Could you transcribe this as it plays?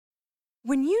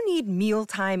When you need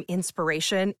mealtime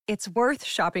inspiration, it's worth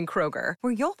shopping Kroger,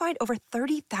 where you'll find over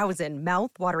 30,000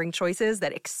 mouth-watering choices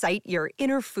that excite your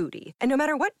inner foodie. And no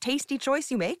matter what tasty choice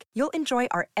you make, you'll enjoy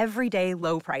our everyday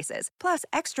low prices, plus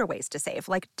extra ways to save,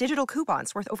 like digital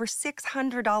coupons worth over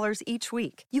 $600 each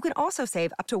week. You can also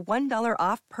save up to $1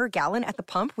 off per gallon at the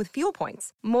pump with fuel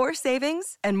points. More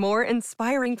savings and more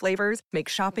inspiring flavors make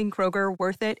shopping Kroger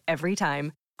worth it every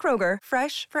time. Kroger,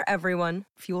 fresh for everyone.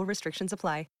 Fuel restrictions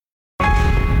apply.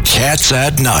 Cats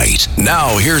at Night.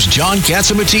 Now, here's John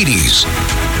Catsimatidis.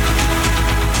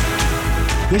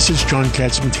 This is John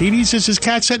Catsimatidis. This is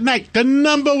Cats at Night, the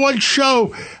number one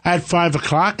show at 5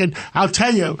 o'clock. And I'll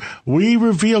tell you, we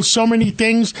reveal so many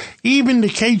things. Even the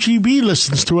KGB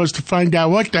listens to us to find out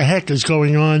what the heck is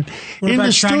going on in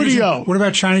the studio. What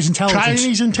about Chinese intelligence?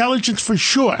 Chinese intelligence for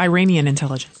sure. Iranian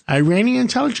intelligence. Iranian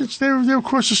intelligence? They're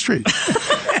across the street.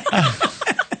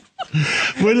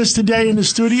 With us today in the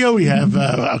studio, we have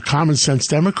a common sense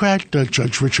Democrat,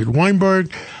 Judge Richard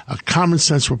Weinberg, a common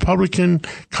sense Republican,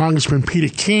 Congressman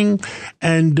Peter King,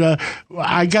 and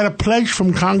I got a pledge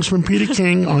from Congressman Peter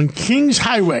King on King's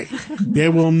Highway.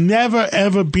 There will never,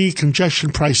 ever be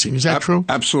congestion pricing. Is that true?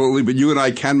 Absolutely, but you and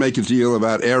I can make a deal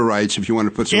about air rights if you want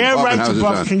to put some air rights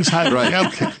above on King's Highway.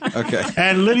 Right. Okay.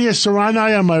 And Lydia Serrani,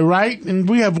 am I right? And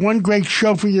we have one great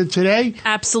show for you today.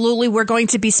 Absolutely. We're going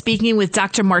to be speaking with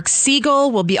Dr. Mark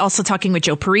Siegel. We'll be also talking with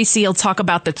Joe Parisi. He'll talk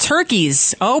about the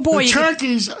turkeys. Oh, boy. The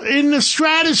turkeys in the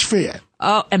stratosphere.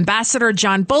 Ambassador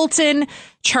John Bolton,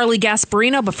 Charlie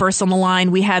Gasparino. But first on the line,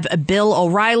 we have Bill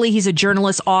O'Reilly. He's a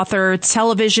journalist, author,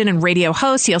 television and radio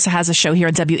host. He also has a show here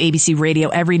on WABC Radio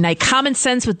every night. Common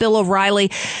Sense with Bill O'Reilly,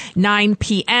 9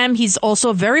 p.m. He's also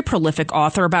a very prolific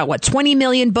author, about 20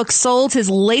 million books sold. His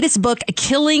latest book,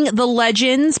 Killing the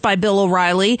Legends by Bill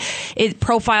O'Reilly. It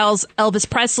profiles Elvis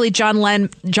Presley, John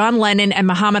Lennon, and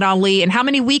Muhammad Ali. And how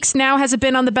many weeks now has it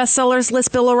been on the bestsellers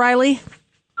list, Bill O'Reilly?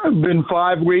 It's been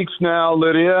 5 weeks now,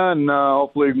 Lydia, and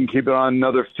hopefully we can keep it on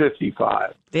another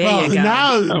 55. There you go.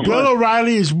 Now Bill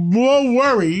O'Reilly is more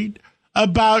worried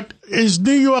about is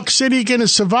New York City going to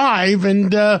survive,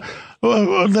 and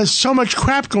there's so much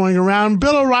crap going around.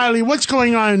 Bill O'Reilly, what's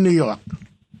going on in New York?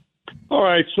 All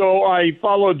right, so I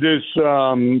followed this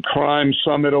crime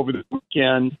summit over the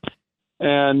weekend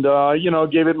and,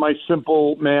 gave it my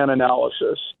simple man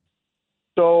analysis.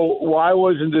 So why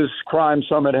wasn't this crime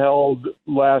summit held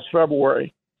last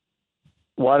February?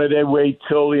 Why did they wait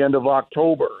till the end of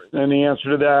October? And the answer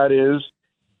to that is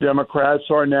Democrats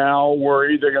are now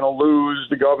worried they're going to lose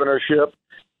the governorship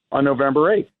on November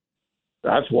 8th.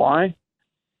 That's why.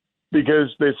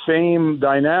 Because the same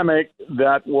dynamic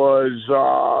that was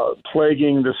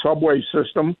plaguing the subway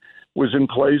system was in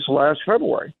place last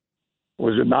February.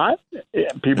 Was it not?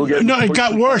 People get No, it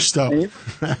got worse, though.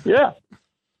 Yeah.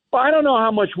 Well, I don't know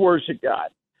how much worse it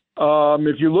got.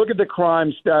 If you look at the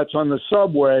crime stats on the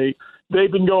subway,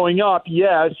 they've been going up,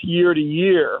 yes, year to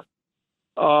year.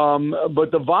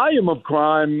 But the volume of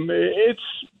crime, it's,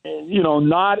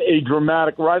 not a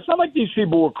dramatic rise. It's not like these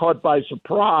people were caught by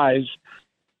surprise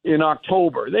in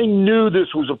October. They knew this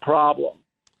was a problem.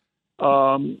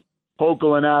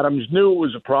 Hochul and Adams knew it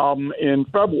was a problem in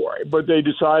February, but they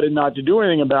decided not to do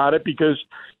anything about it because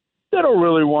they don't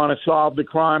really want to solve the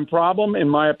crime problem, in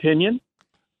my opinion.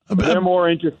 They're more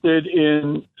interested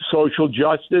in social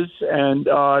justice and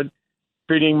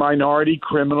treating minority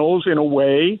criminals in a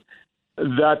way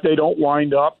that they don't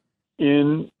wind up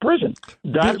in prison.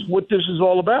 That's what this is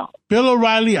all about. Bill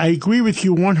O'Reilly, I agree with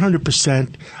you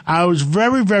 100%. I was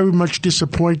very, very much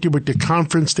disappointed with the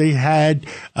conference they had,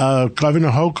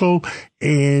 Governor Hochul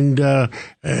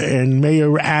and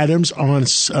Mayor Adams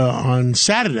on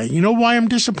Saturday. You know why I'm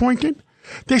disappointed?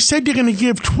 They said they're going to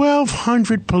give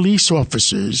 1,200 police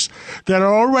officers that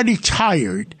are already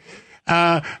tired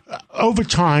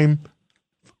overtime.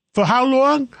 For how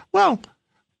long? Well,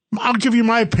 I'll give you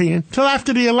my opinion. Till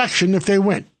after the election, if they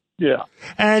win. Yeah.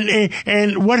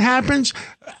 And what happens?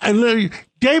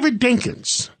 David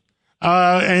Dinkins.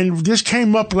 And this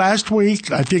came up last week.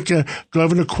 I think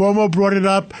Governor Cuomo brought it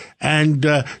up, and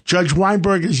Judge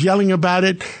Weinberg is yelling about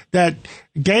it, that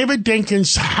David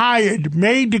Dinkins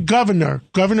made the Governor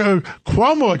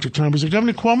Cuomo at the time, was it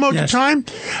Governor Cuomo at the time?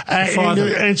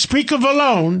 And Speaker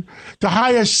Vallone to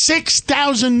hire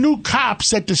 6,000 new cops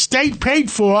that the state paid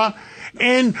for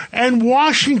and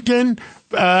Washington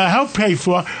helped pay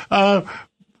for.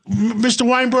 Mr.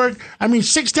 Weinberg,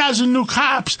 6,000 new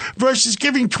cops versus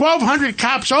giving 1,200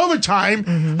 cops overtime.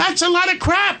 Mm-hmm. That's a lot of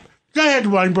crap. Go ahead,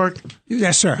 Weinberg.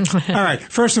 Yes, sir. All right.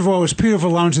 First of all, it was Peter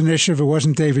Vallone's initiative. It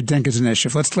wasn't David Dinkins'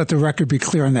 initiative. Let's let the record be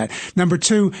clear on that. Number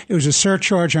two, it was a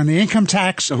surcharge on the income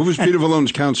tax. So who was Peter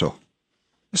Vallone's counsel?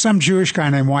 Some Jewish guy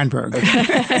named Weinberg.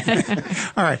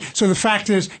 All right. So the fact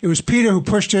is, it was Peter who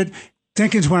pushed it.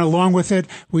 Dinkins went along with it.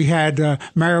 We had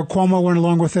Mario Cuomo went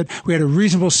along with it. We had a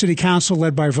reasonable city council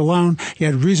led by Vallone. You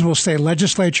had a reasonable state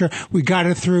legislature. We got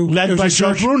it through. Led by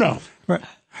Joe Bruno.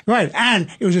 Right. And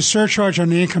it was a surcharge on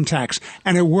the income tax.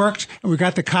 And it worked. And we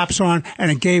got the cops on.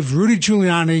 And it gave Rudy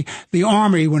Giuliani the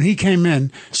army when he came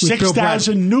in.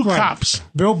 6,000 new cops.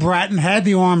 Bill Bratton had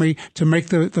the army to make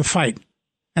the fight.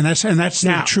 And that's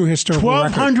now, the true historical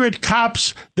 1,200 record.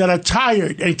 cops that are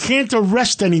tired and can't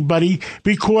arrest anybody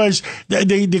because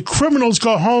the criminals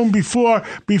go home before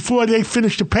they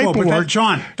finish the paperwork. But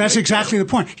John, that's exactly the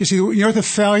point. You see, you know what the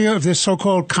failure of this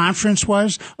so-called conference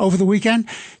was over the weekend?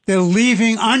 They're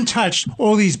leaving untouched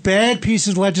all these bad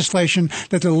pieces of legislation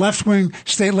that the left-wing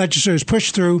state legislators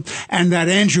pushed through and that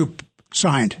Andrew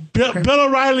signed. Bill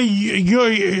O'Reilly,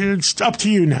 it's up to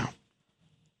you now.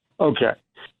 Okay.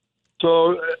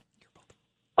 So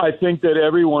I think that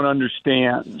everyone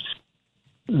understands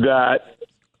that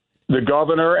the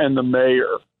governor and the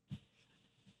mayor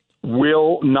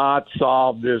will not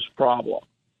solve this problem.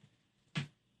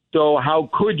 So how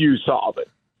could you solve it?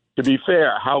 To be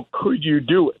fair, how could you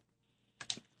do it?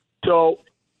 So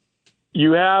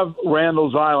you have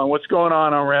Randall's Island. What's going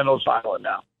on Randall's Island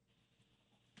now?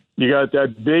 You got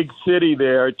that big city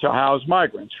there to house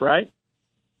migrants, right?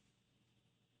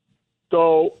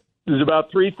 So there's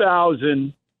about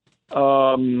 3,000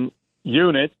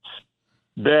 units,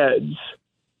 beds,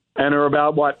 and there are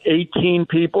about, 18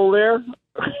 people there?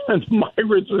 And the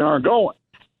migrants aren't going.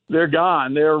 They're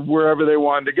gone. They're wherever they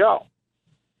wanted to go.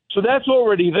 So that's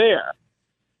already there.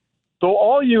 So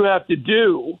all you have to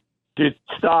do to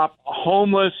stop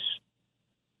homeless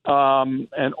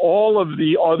and all of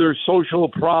the other social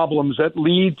problems that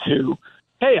lead to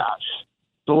chaos.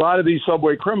 So a lot of these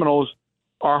subway criminals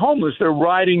are homeless. They're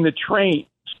riding the trains.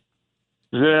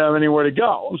 They don't have anywhere to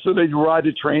go. So they ride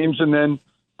the trains and then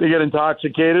they get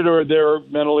intoxicated or they're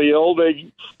mentally ill.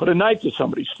 They put a knife to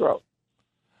somebody's throat.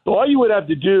 So all you would have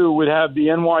to do would have the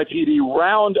NYPD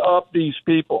round up these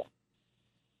people,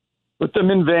 put them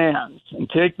in vans, and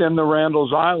take them to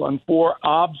Randall's Island for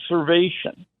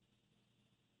observation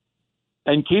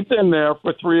and keep them there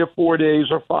for 3 or 4 days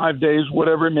or 5 days,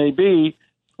 whatever it may be,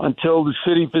 until the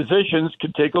city physicians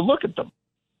could take a look at them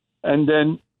and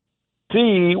then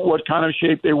see what kind of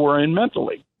shape they were in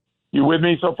mentally. You with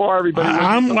me so far, everybody?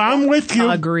 I'm with you.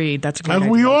 Agreed. That's a great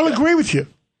idea. We all agree with you.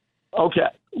 Okay,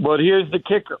 but here's the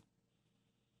kicker.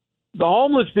 The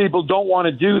homeless people don't want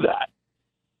to do that.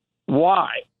 Why?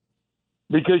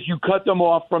 Because you cut them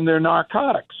off from their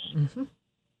narcotics. Mm-hmm.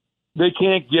 They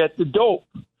can't get the dope.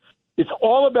 It's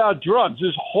all about drugs.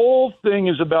 This whole thing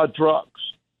is about drugs.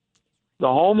 The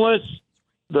homeless,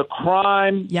 the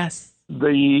crime, yes,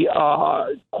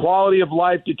 the quality of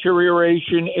life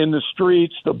deterioration in the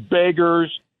streets, the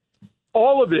beggars,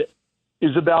 all of it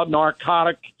is about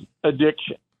narcotic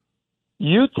addiction.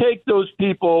 You take those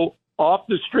people off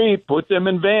the street, put them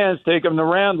in vans, take them to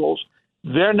Randall's,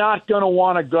 they're not going to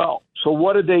want to go. So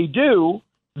what do?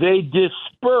 They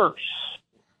disperse.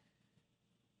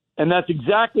 And that's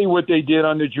exactly what they did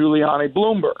under Giuliani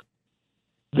Bloomberg.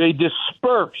 They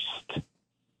dispersed.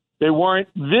 They weren't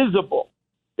visible.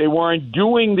 They weren't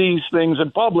doing these things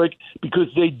in public because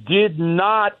they did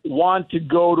not want to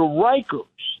go to Rikers.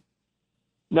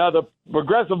 Now, the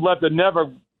progressive left would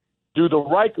never do the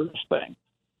Rikers thing,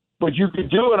 but you could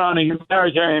do it on a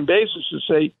humanitarian basis to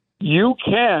say you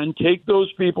can take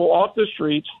those people off the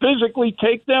streets, physically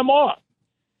take them off,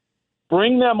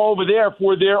 bring them over there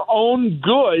for their own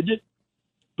good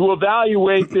to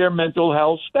evaluate their mental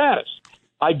health status.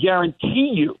 I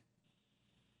guarantee you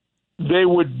they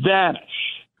would vanish.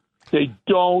 They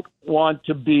don't want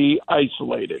to be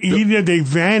isolated. Either they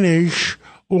vanish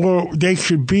or they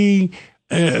should be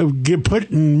get put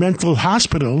in mental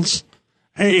hospitals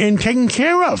and taken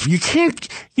care of. You can't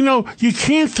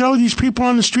throw these people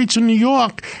on the streets of New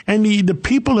York, and the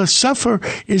people that suffer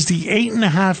is the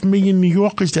 8.5 million New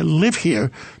Yorkers that live here,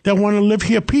 that want to live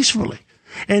here peacefully.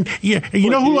 And you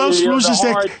know who else loses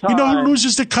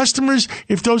the customers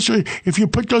if you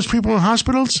put those people in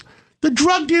hospitals? The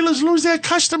drug dealers lose their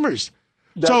customers.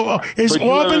 Is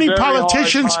Albany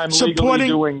politicians supporting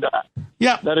doing that?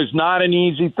 Yeah, that is not an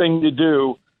easy thing to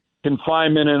do.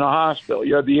 Confinement in a hospital.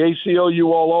 You have the ACLU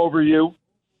all over you.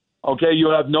 Okay, you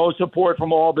have no support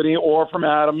from Albany or from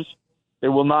Adams. They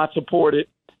will not support it.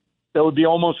 That would be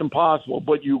almost impossible.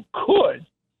 But you could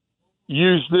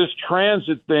use this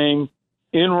transit thing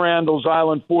in Randall's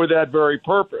Island for that very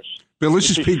purpose. Bill,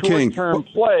 this is Pete King. Short-term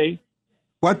play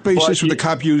What basis would the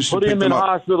cop use to pick putting them in up?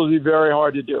 hospitals is very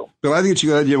hard to do. Bill, I think it's a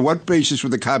good idea. What basis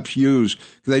would the cops use?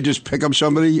 Could they just pick up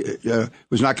somebody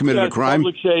who's not committed a crime?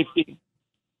 Public safety.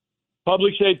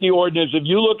 Public safety ordinance. If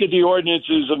you look at the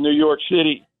ordinances of New York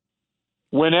City,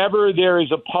 whenever there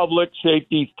is a public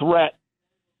safety threat,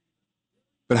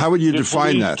 But how would you the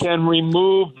define police that? can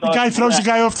remove The guy throws the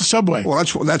guy off the subway. Well,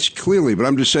 that's clearly, but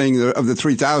I'm just saying of the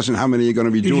 3,000, how many are going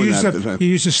to be doing that? You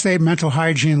use the state mental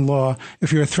hygiene law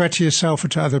if you're a threat to yourself or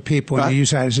to other people, and you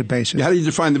use that as a basis. How do you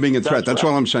define them being a threat? That's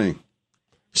all I'm saying.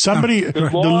 Somebody,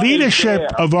 the leadership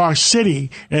of our city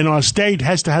and our state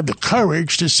has to have the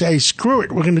courage to say, screw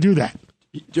it, we're going to do that.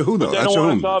 To who, though? They That's don't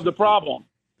want whom? to solve the problem.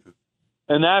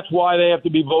 And that's why they have to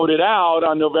be voted out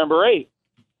on November 8th.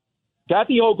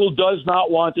 Kathy Hochul does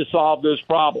not want to solve this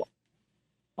problem,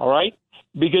 all right?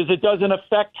 Because it doesn't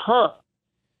affect her.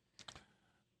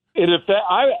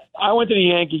 I went to the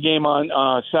Yankee game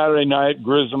on Saturday night,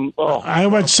 Grissom. Oh, I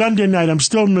went Sunday night. I'm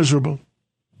still miserable.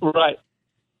 right.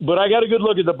 But I got a good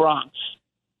look at the Bronx.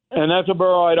 And that's a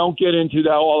borough I don't get into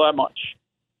all that much.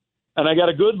 And I got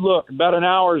a good look, about an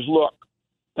hour's look.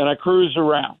 And I cruised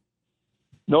around.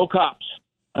 No cops.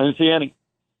 I didn't see any.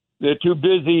 They're too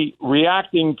busy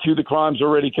reacting to the crimes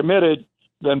already committed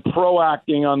than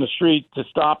proacting on the street to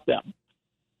stop them.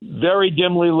 Very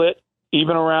dimly lit,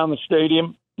 even around the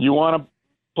stadium. You want to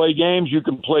play games, you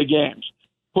can play games.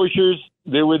 Pushers,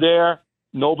 they were there.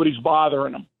 Nobody's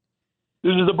bothering them.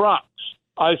 This is the Bronx.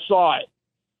 I saw it.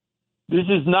 This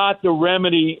is not the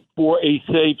remedy for a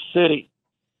safe city.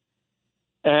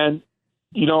 And,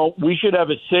 you know, we should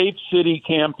have a safe city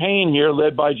campaign here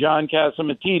led by John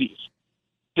Catsimatidis.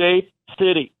 Safe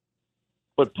city.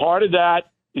 But part of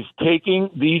that is taking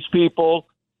these people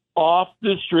off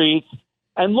the streets.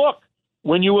 And look,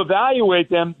 when you evaluate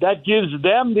them, that gives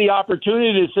them the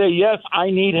opportunity to say, yes,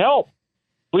 I need help.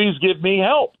 Please give me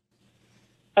help.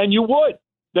 And you would.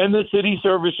 Then the city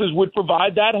services would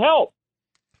provide that help.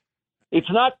 It's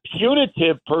not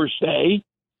punitive per se.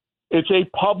 It's a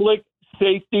public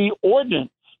safety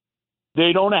ordinance.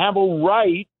 They don't have a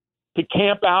right to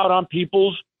camp out on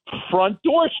people's front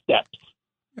doorsteps.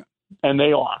 And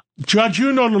they are. Judge,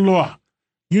 you know the law.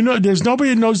 You know, there's nobody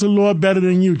that knows the law better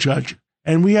than you, Judge.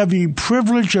 And we have the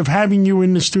privilege of having you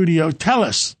in the studio. Tell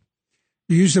us.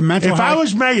 You use the mental. If I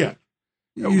was mayor,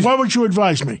 what would you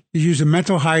advise me? You use the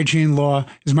mental hygiene law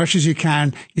as much as you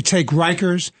can. You take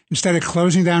Rikers. Instead of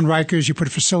closing down Rikers, you put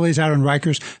facilities out on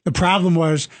Rikers. The problem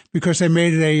was because they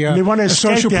made it they want to a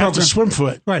escape, social they program. have to swim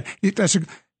for it. Right.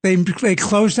 They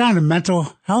closed down the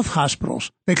mental health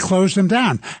hospitals. They closed them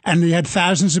down. And you had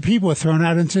thousands of people thrown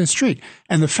out into the street.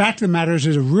 And the fact of the matter is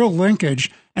there's a real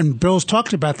linkage, and Bill's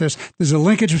talked about this, there's a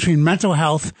linkage between mental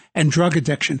health and drug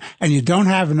addiction. And you don't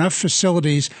have enough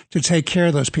facilities to take care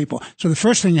of those people. So the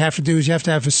first thing you have to do is you have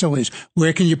to have facilities.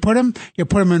 Where can you put them? You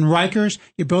put them in Rikers.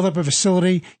 You build up a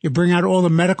facility. You bring out all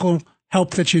the medical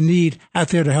help that you need out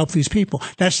there to help these people.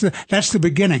 That's the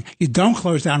beginning. You don't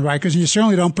close down Rikers, and you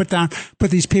certainly don't put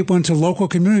these people into local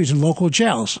communities and local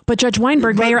jails. But Judge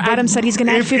Weinberg, Mayor Adams said he's going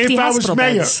to have 50 hospital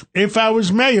beds. If I was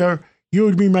mayor, you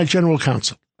would be my general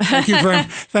counsel. Thank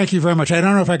you very much. I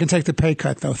don't know if I can take the pay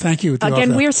cut, though. Thank you.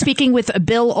 Again, we're speaking with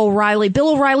Bill O'Reilly.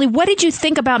 Bill O'Reilly, what did you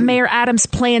think about Mayor Adams'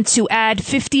 plan to add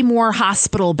 50 more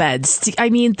hospital beds?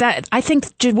 I mean,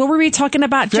 what were we talking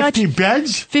about, 50 Judge? 50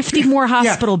 beds? 50 more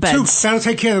hospital beds. That'll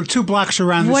take care of 2 blocks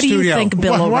around the What studio. do you think,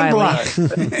 Bill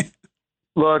O'Reilly?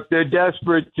 Look, they're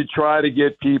desperate to try to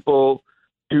get people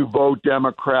to vote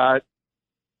Democrat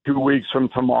 2 weeks from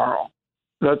tomorrow.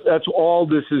 That's all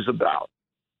this is about.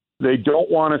 They don't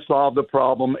want to solve the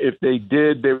problem. If they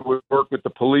did, they would work with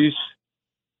the police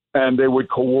and they would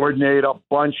coordinate a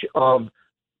bunch of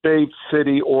safe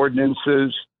city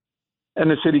ordinances, and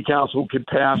the city council could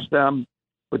pass them,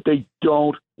 but they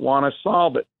don't want to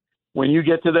solve it. When you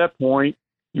get to that point,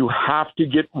 you have to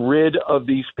get rid of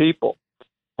these people.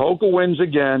 Hochul wins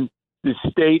again, the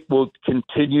state will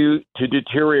continue to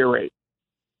deteriorate.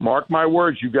 Mark my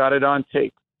words, you got it on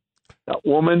tape. That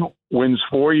woman wins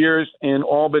 4 years in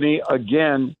Albany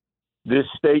again. This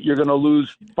state, you're going to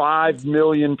lose 5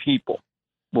 million people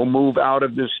will move out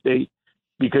of this state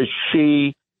because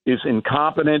she is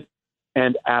incompetent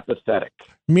and apathetic.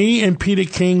 Me and Peter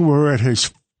King were at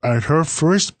her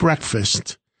first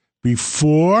breakfast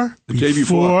before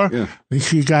yeah.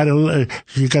 she got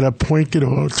appointed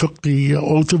or took the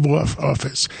oath of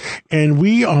office, and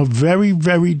we are very,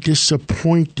 very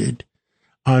disappointed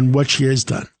on what she has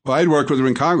done. Well, I'd worked with her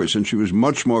in Congress, and she was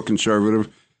much more conservative.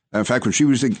 In fact, when she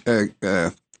was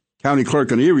the county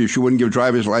clerk in Erie, she wouldn't give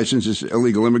driver's licenses to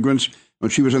illegal immigrants. When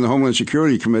she was in the Homeland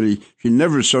Security Committee, she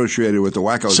never associated with the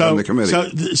wackos on the committee.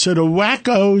 So the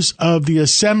wackos of the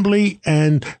Assembly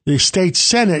and the State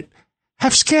Senate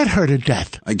have scared her to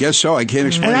death. I guess so. I can't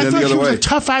explain and it any other way. And I thought she was a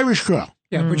tough Irish girl.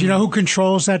 Yeah, but you know who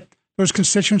controls those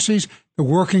constituencies? The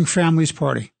Working Families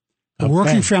Party. The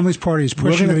Working Families Party is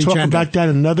pushing the agenda. We're going to talk about that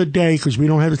another day because we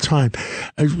don't have the time.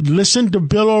 Listen to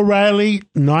Bill O'Reilly,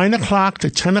 9 o'clock to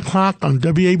 10 o'clock on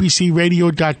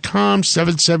WABCRadio.com,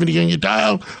 770 on your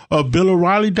dial, or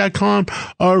BillO'Reilly.com.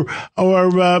 Or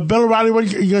Bill O'Reilly, what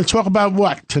are you going to talk about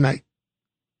what tonight?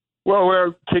 Well,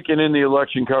 we're kicking in the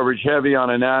election coverage heavy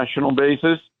on a national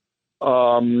basis.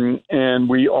 And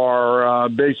we are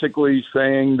basically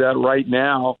saying that right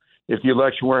now, if the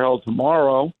election were held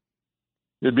tomorrow,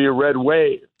 there'd be a red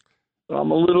wave.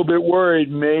 I'm a little bit worried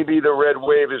maybe the red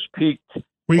wave has peaked.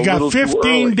 We got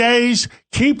 15 days.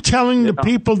 Keep telling the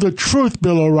people the truth,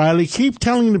 Bill O'Reilly. Keep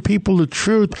telling the people the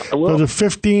truth for the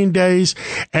 15 days.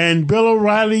 And Bill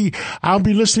O'Reilly, I'll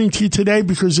be listening to you today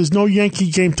because there's no Yankee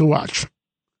game to watch.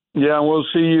 Yeah, we'll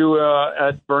see you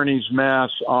at Bernie's Mass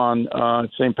on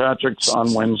St. Patrick's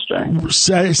on Wednesday.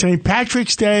 St.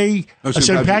 Patrick's Day,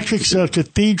 St. Patrick's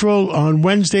Cathedral on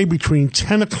Wednesday between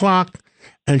 10 o'clock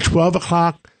and 12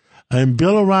 o'clock. And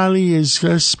Bill O'Reilly is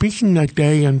speaking that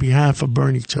day on behalf of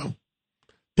Bernie, too.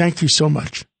 Thank you so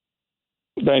much.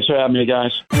 Thanks for having me,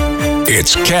 guys.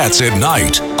 It's Cats at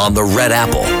Night on the Red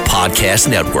Apple Podcast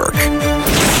Network.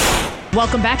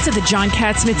 Welcome back to the John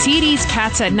Catsimatidis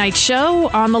Cats at Night show.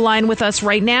 On the line with us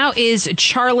right now is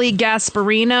Charlie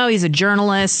Gasparino. He's a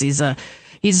journalist. He's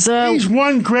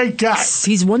one great guy.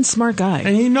 He's one smart guy.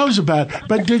 And he knows about it.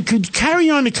 But could carry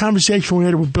on the conversation we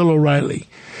had with Bill O'Reilly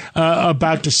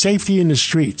about the safety in the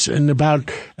streets and about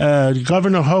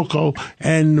Governor Hochul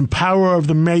and the power of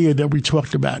the mayor that we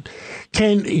talked about.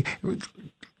 Can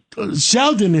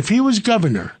Zeldin, if he was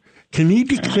governor, can he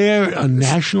declare a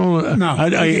national,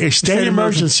 a state of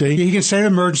emergency? He can state of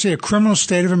emergency, a criminal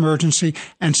state of emergency,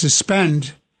 and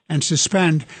suspend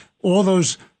all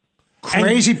those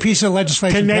crazy pieces of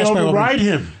legislation. Can they override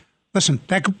him? Listen,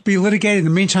 that could be litigated. In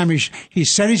the meantime, he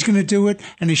said he's going to do it,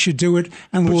 and he should do it,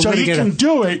 and we'll litigate it. So he can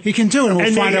do it. He can do it, and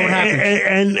we'll find out what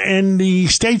happens. And the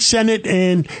state senate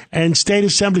and state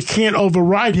assembly can't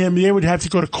override him. They would have to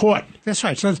go to court. That's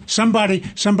right. So somebody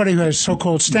who has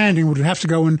so-called standing would have to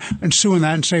go and sue in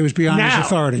that and say it was beyond his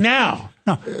authority.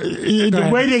 The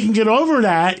way they can get over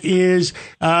that is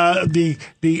the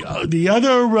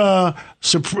other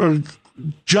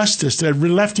justice that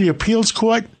left the appeals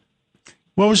court.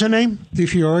 What was her name?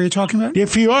 DeFiore, you're talking about?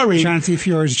 DeFiore. Janet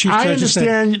DeFiore is the chief judge. I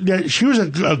understand that she was a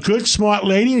good, smart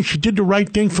lady, and she did the right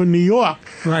thing for New York.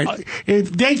 Right.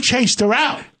 They chased her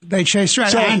out. They chased her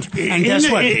out. And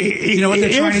guess what? You know what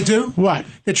they're trying to do? What?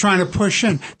 They're trying to push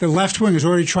in. The left wing is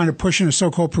already trying to push in a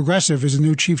so-called progressive as a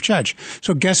new chief judge.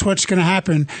 So guess what's going to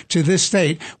happen to this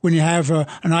state when you have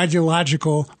an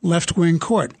ideological left-wing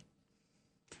court?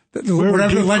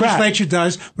 Whatever the legislature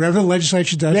does,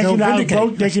 they'll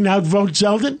vindicate. They can outvote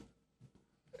Zeldin?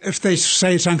 If they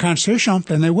say it's unconstitutional,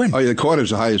 then they win. Oh, yeah, the court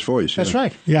is the highest voice. That's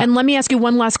right. Yeah. And let me ask you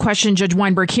one last question, Judge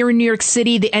Weinberg. Here in New York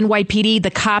City, the NYPD,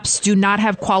 the cops do not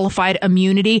have qualified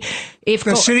immunity. If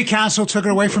the city council took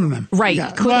it away from them. Right.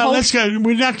 Yeah. Well, let's go.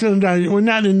 We're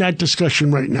not in that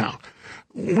discussion right now.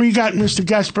 We got Mr.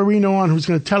 Gasparino on who's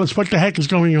going to tell us what the heck is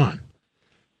going on.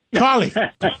 Charlie.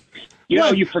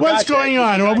 What's going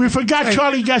on? Well, we forgot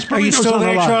Charlie Gasparino. Are you still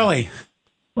there, Charlie?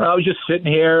 Well, I was just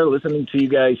sitting here listening to you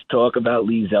guys talk about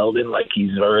Lee Zeldin like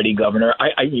he's already governor.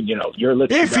 I mean, you're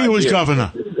listening. If he was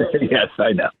governor. Yes,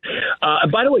 I know.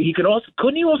 By the way,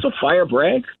 couldn't he also fire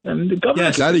Bragg? And the governor.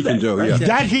 Yes, that he can do. Yeah.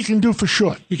 That he can do for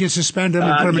sure. He can suspend him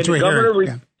and put him into a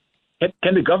hearing.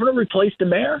 Can the governor replace the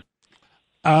mayor?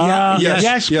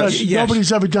 Yes, but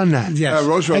nobody's ever done that. Yes.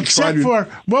 Roosevelt except for,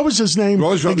 what was his name?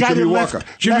 Roosevelt, the guy Jimmy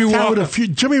that Walker.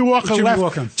 Jimmy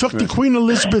Walker took the Queen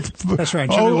Elizabeth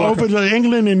over to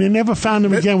England, and they never found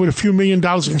him again with a few $1 million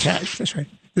in cash. That's right.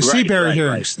 The Seabury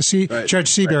hearings. The Judge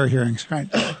Seabury hearings. Right.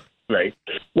 Right.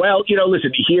 Well,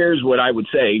 listen, here's what I would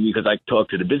say, because I talk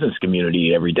to the business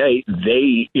community every day.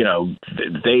 They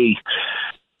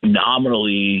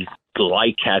nominally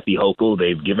like Kathy Hochul.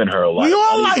 They've given her a lot of money. We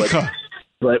all like her.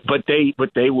 But they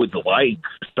would like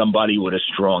somebody with a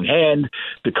strong hand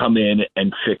to come in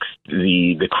and fix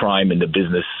the crime and the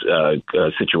business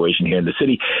situation here in the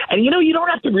city. And, you don't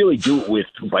have to really do it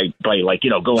by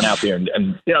going out there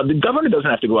and the governor doesn't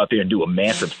have to go out there and do a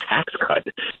massive tax cut.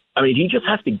 I mean, he just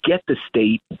has to get the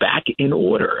state back in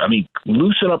order. I mean,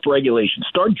 loosen up regulations,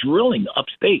 start drilling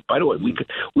upstate. By the way,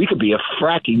 we could be a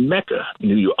fracking mecca,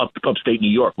 upstate New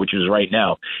York, which is right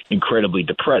now incredibly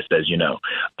depressed, as you know.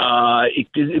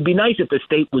 It'd be nice if the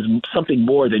state was something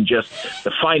more than just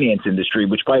the finance industry,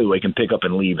 which, by the way, can pick up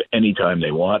and leave anytime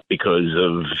they want because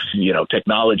of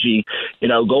technology.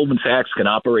 Goldman Sachs can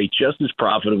operate just as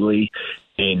profitably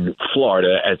in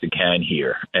Florida as it can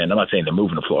here. And I'm not saying they're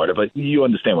moving to Florida, but you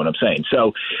understand what I'm saying.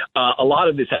 So a lot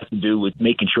of this has to do with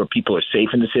making sure people are safe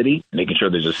in the city, making sure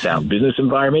there's a sound business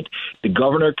environment. The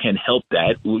governor can help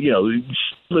that.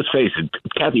 Let's face it,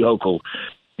 Kathy Hochul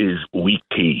is weak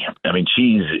tea. I mean,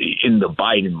 she's in the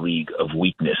Biden league of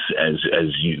weakness, as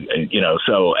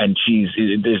so, and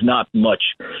there's not much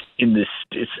in this.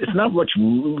 It's not much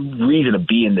reason to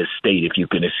be in this state if you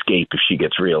can escape if she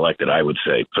gets reelected, I would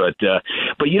say. But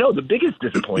the biggest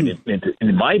disappointment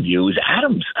in my view is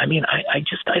Adams. I mean, I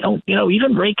don't,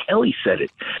 even Ray Kelly said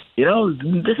it.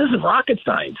 This isn't rocket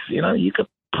science. You could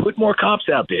put more cops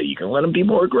out there. You can let them be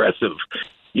more aggressive.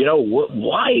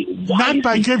 Why? Not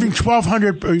by giving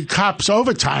 1,200 cops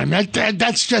overtime.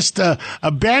 That's just a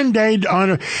Band-Aid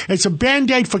it's a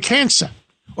Band-Aid for cancer.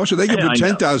 Also, they can put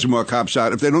 10,000 more cops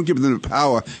out. If they don't give them the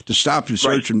power to stop and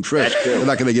search and frisk, they're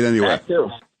not going to get anywhere.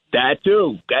 That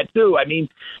too. I mean,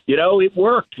 it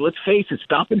worked. Let's face it,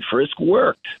 stop and frisk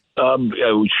worked.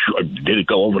 Did it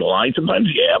go over the line sometimes?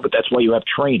 Yeah, but that's why you have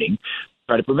training.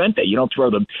 Try to prevent that. You don't throw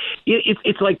them.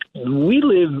 It's like we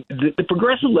live, the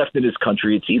progressive left in this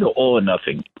country, it's either all or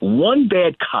nothing. One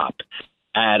bad cop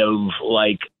out of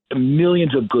like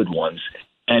millions of good ones,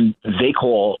 and they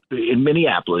call in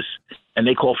Minneapolis, and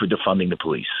they call for defunding the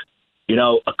police.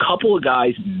 A couple of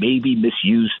guys maybe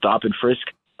misuse stop and frisk.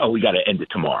 Oh, we got to end it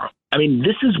tomorrow. I mean,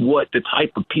 this is what the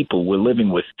type of people we're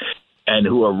living with and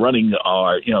who are running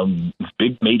our,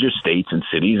 big major states and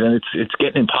cities, and it's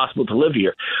getting impossible to live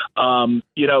here.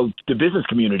 The business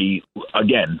community,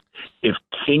 again, if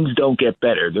things don't get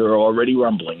better, they're already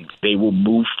rumbling. They will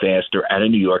move faster out of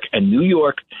New York, and New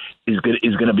York is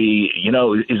going to be,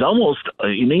 is almost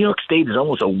New York State is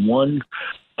almost a one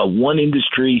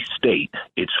industry state.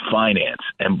 It's finance,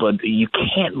 but you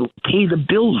can't pay the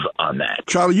bills on that.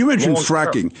 Charlie, you mentioned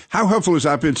fracking. How helpful has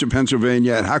that been to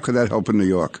Pennsylvania, and how could that help in New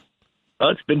York?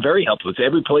 It's been very helpful. It's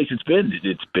every place it's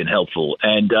been helpful.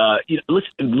 And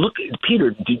listen, look,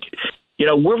 Peter.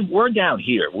 We're down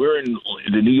here. We're in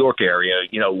the New York area.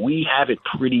 We have it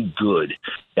pretty good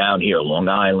down here, Long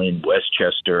Island,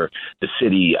 Westchester, the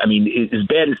city. I mean, as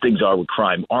bad as things are with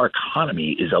crime, our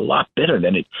economy is a lot better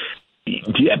than it.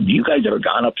 Do you guys ever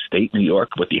gone upstate New York?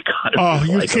 What the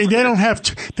economy is like?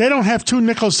 They don't have two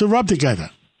nickels to rub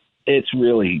together. It's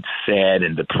really sad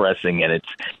and depressing, and it's.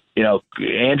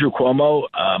 Andrew Cuomo,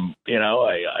 I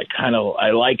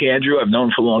like Andrew. I've known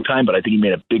him for a long time, but I think he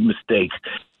made a big mistake,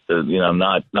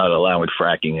 not allowing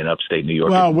fracking in upstate New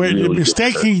York. Well, the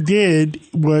mistake he did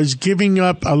was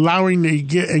allowing to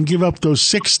give up those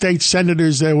 6 state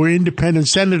senators that were independent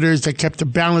senators that kept the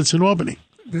balance in Albany.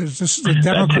 There's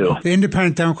the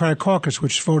Independent Democratic Caucus,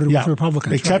 which voted with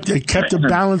Republicans. They kept the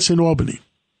balance in Albany.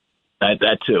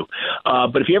 That too.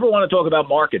 But if you ever want to talk about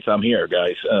markets, I'm here,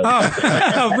 guys. Really?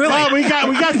 Well, we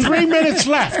got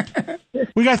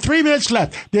 3 minutes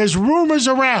left. There's rumors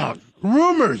around.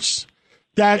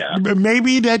 That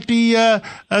maybe that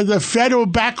the Fed will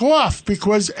back off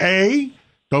because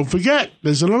don't forget,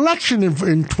 there's an election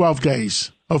in 12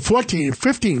 days or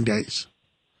 15 days.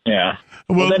 Yeah.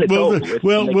 Will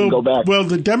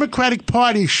the Democratic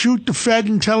Party shoot the Fed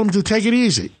and tell them to take it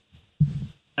easy?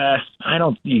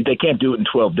 They can't do it in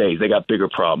 12 days. They got bigger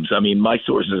problems. I mean, my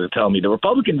sources are telling me the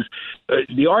Republicans,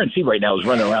 the RNC right now is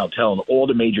running around telling all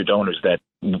the major donors that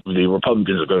the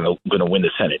Republicans are going to win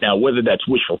the Senate. Now, whether that's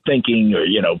wishful thinking or,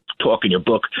 talk in your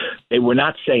book, they were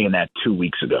not saying that 2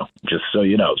 weeks ago, just so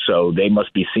you know. So they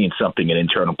must be seeing something in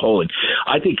internal polling.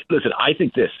 I think this,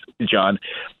 John,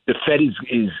 the Fed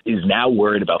is now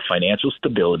worried about financial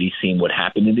stability, seeing what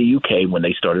happened in the UK when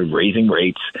they started raising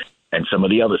rates and some of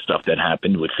the other stuff that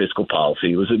happened with fiscal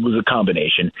policy. It was a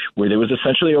combination where there was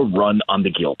essentially a run on the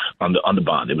gilt, on the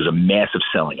bond. There was a massive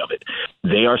selling of it.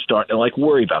 They are starting to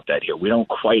worry about that here. We don't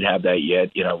quite have that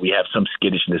yet. We have some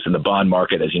skittishness in the bond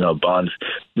market. As you know, bonds,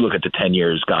 you look at the 10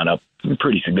 years, gone up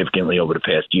pretty significantly over the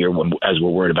past year as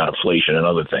we're worried about inflation and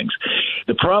other things.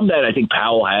 The problem that I think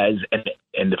Powell has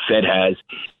and the Fed has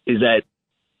is that,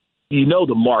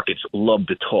 the markets love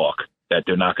to talk. that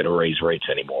they're not going to raise rates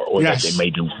anymore, or Yes. that they may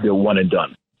do one and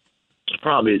done. The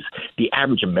problem is the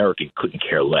average American couldn't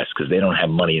care less because they don't have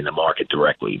money in the market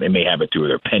directly. They may have it through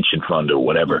their pension fund or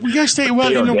whatever. Yes, But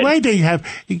well, don't in a get way it. they have.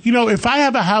 You know, if I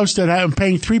have a house that I'm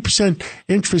paying 3%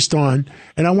 interest on,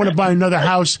 and I want to buy another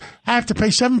house, I have to pay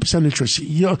 7% interest. I'll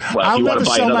you wanna never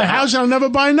buy sell my another house, house. and I'll never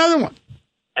buy another one.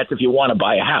 That's if you want to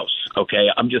buy a house, okay?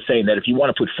 I'm just saying that if you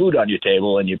want to put food on your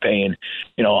table and you're paying,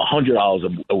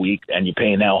 $100 a week and you're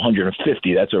paying now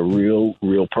 $150, that's a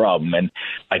real problem. And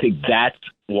I think that's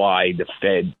why the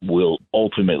Fed will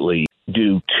ultimately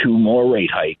do 2 more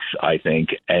rate hikes, I think,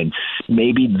 and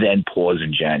maybe then pause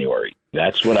in January.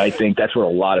 That's what I think. That's what a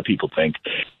lot of people think.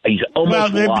 He's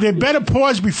almost Well, they better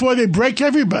pause before they break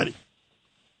everybody.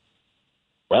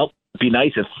 Well, it'd be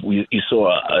nice if you saw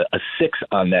a 6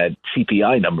 on that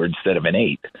CPI number instead of an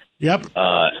 8. Yep.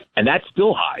 And that's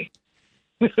still high.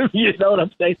 You know what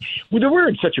I'm saying? We're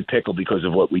in such a pickle because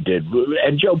of what we did.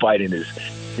 And Joe Biden is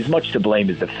as much to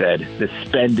blame as the Fed. The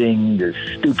spending, the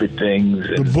stupid things,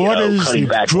 The borders, cutting the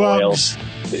back drugs. oil.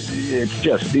 He's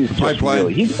just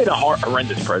really, he's been a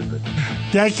horrendous president.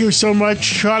 Thank you so much,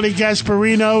 Charlie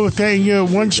Gasparino. Thank you,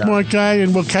 one smart guy,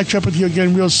 and we'll catch up with you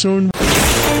again real soon.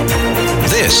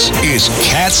 This is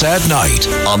Cats at Night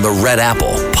on the Red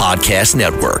Apple Podcast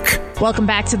Network. Welcome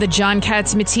back to the John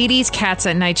Catsimatidis Cats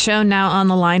at Night show. Now on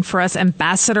the line for us,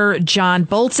 Ambassador John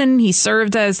Bolton. He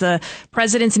served as the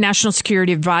President's National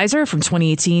Security Advisor from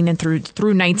 2018 and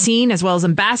through 19, as well as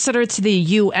Ambassador to the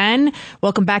UN.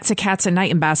 Welcome back to Cats at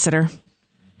Night, Ambassador.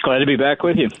 Glad to be back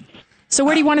with you. So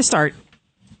where do you want to start?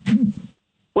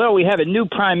 Well, we have a new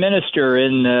prime minister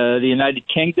in the United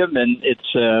Kingdom, and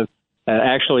it's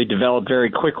actually developed very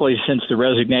quickly since the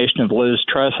resignation of Liz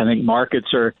Truss. I think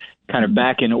markets are kind of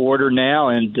back in order now,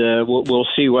 and we'll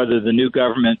see whether the new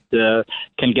government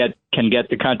can get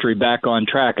the country back on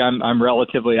track. I'm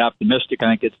relatively optimistic.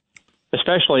 I think it's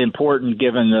especially important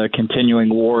given the continuing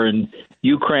war in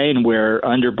Ukraine, where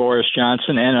under Boris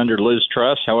Johnson and under Liz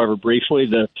Truss, however briefly,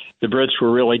 the Brits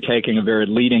were really taking a very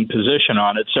leading position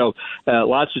on it. So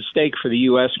lots at stake for the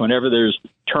U.S. whenever there's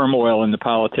turmoil in the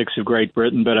politics of Great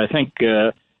Britain. But I think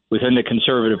within the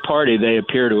Conservative Party, they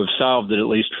appear to have solved it, at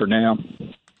least for now.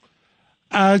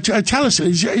 Tell us,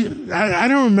 I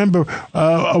don't remember,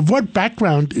 of what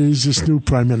background is this new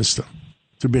prime minister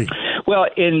to be? Well,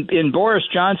 in Boris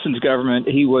Johnson's government,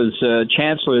 he was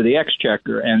Chancellor of the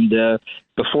Exchequer, and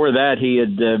before that, he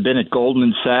had been at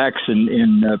Goldman Sachs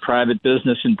in private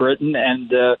business in Britain, and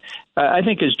I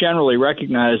think is generally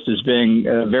recognized as being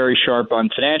very sharp on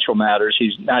financial matters.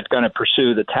 He's not going to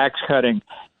pursue the tax-cutting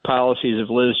policies of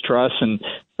Liz Truss, and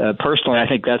personally, I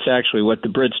think that's actually what the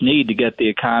Brits need to get the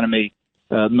economy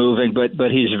moving.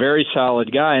 But he's a very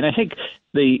solid guy, and I think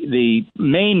the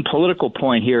main political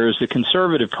point here is the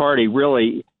Conservative Party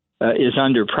really is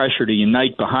under pressure to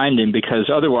unite behind him, because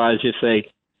otherwise, if they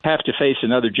have to face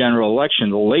another general election,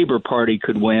 the Labour Party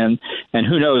could win, and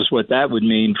who knows what that would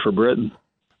mean for Britain.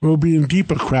 We'll be in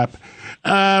deeper crap.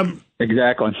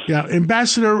 Exactly. Yeah,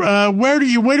 Ambassador, where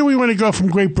do we want to go from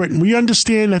Great Britain? We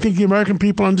understand. I think the American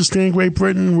people understand Great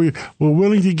Britain. We're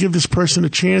willing to give this person a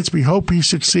chance. We hope he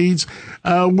succeeds.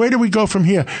 Where do we go from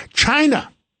here? China.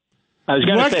 I was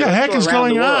what the heck is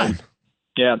going on?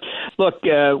 Yeah. Look,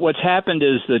 what's happened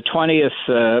is the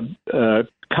 20th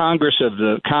Congress of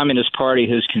the Communist Party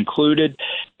has concluded.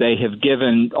 They have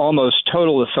given almost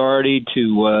total authority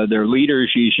to their leader,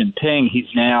 Xi Jinping. He's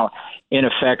now, in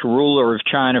effect, ruler of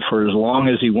China for as long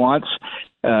as he wants.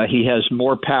 He has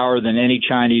more power than any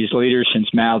Chinese leader since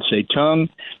Mao Zedong.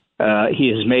 He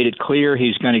has made it clear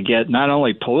he's going to get not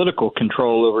only political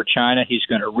control over China, he's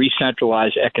going to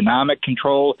re-centralize economic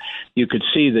control. You could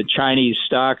see the Chinese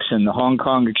stocks in the Hong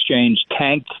Kong exchange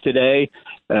tanked today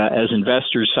as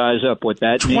investors size up what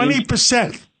that means.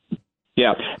 20%.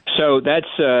 Yeah, so that's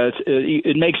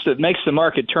it makes the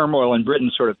market turmoil in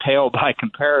Britain sort of pale by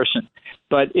comparison.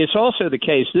 But it's also the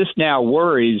case, this now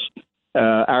worries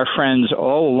our friends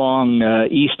all along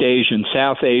East Asia and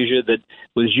South Asia, that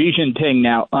with Xi Jinping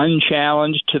now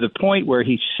unchallenged to the point where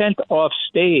he sent off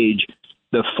stage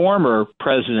the former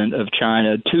president of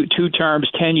China, two terms,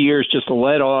 10 years, just to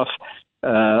let off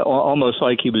almost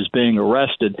like he was being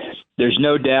arrested. There's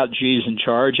no doubt Xi's in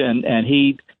charge, and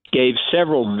he gave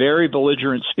several very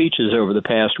belligerent speeches over the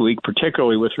past week,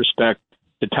 particularly with respect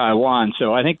to Taiwan.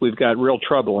 So I think we've got real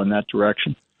trouble in that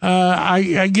direction.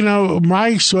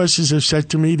 My sources have said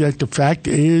to me that the fact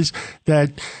is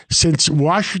that since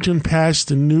Washington passed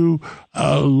the new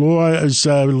laws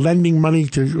lending money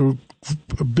to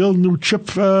build new chip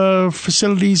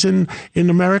facilities in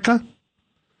America.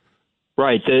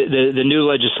 Right. The new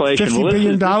legislation. $50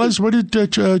 billion? What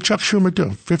did Chuck Schumer do?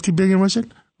 $50 billion, was it?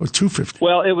 Or $250?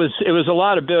 Well, it was a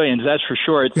lot of billions, that's for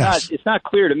sure. It's not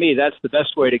clear to me that's the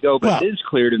best way to go, but it is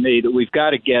clear to me that we've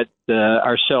got to get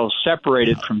ourselves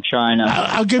separated from China.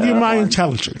 I'll give you my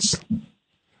intelligence.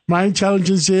 My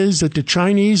intelligence is that the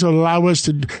Chinese will allow us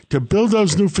to build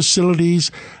those new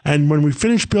facilities, and when we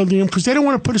finish building them, because they don't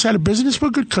want to put us out of business, we're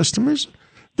good customers,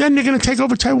 then they're going to take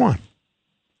over Taiwan.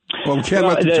 Well, we can't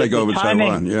let them take over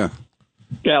Taiwan, yeah.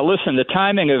 Yeah, listen, the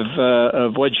timing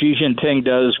of what Xi Jinping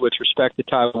does with respect to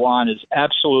Taiwan is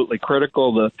absolutely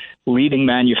critical. The leading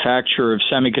manufacturer of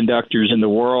semiconductors in the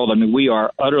world, I mean, we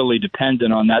are utterly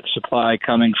dependent on that supply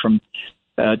coming from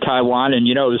Taiwan. And,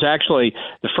 it was actually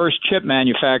the first chip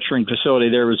manufacturing facility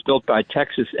there was built by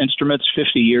Texas Instruments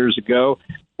 50 years ago.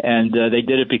 And they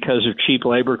did it because of cheap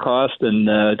labor cost. And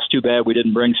it's too bad we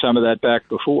didn't bring some of that back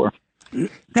before.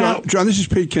 John, this is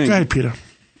Pete King. Go ahead, Peter.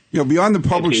 Beyond the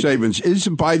public statements, is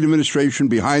the Biden administration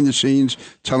behind the scenes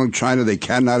telling China they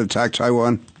cannot attack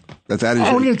Taiwan? That is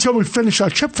only until we finish our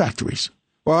chip factories.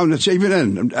 Well, it's even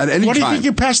then. At any time. What do you think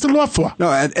you passed the law for?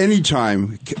 No, at any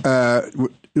time, it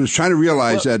was trying to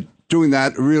realize that doing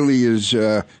that really is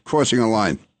crossing a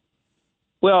line.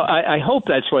 Well, I hope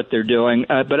that's what they're doing.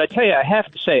 But I tell you, I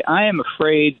have to say, I am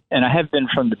afraid, and I have been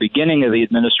from the beginning of the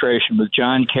administration with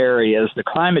John Kerry as the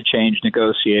climate change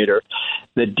negotiator,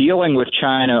 that dealing with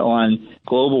China on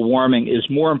global warming is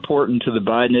more important to the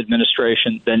Biden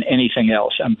administration than anything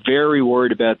else. I'm very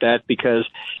worried about that because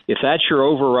if that's your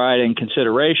overriding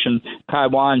consideration,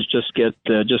 Taiwan just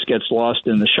gets lost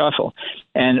in the shuffle.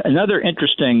 And another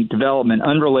interesting development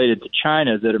unrelated to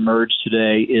China that emerged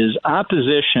today is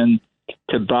opposition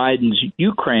to Biden's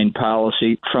Ukraine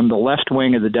policy from the left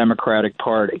wing of the Democratic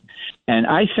Party. And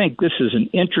I think this is an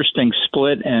interesting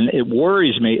split, and it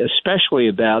worries me, especially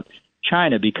about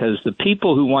China, because the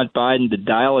people who want Biden to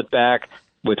dial it back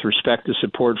with respect to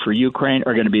support for Ukraine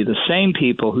are going to be the same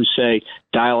people who say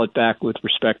dial it back with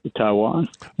respect to Taiwan.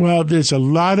 Well, there's a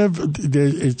lot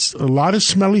of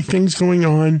smelly things going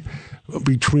on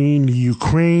between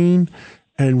Ukraine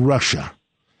and Russia.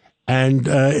 And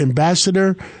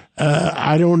Ambassador,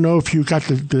 I don't know if you got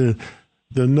the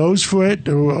nose for it,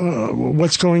 or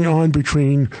what's going on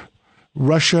between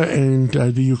Russia and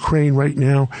the Ukraine right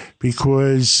now,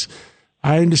 because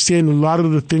I understand a lot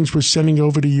of the things we're sending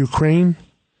over to Ukraine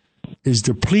is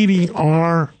depleting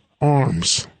our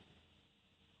arms.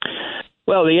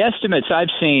 Well, the estimates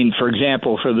I've seen, for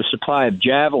example, for the supply of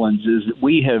javelins is that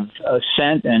we have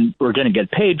sent, and we're going to get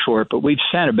paid for it, but we've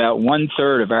sent about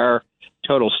 1/3 of our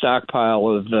total stockpile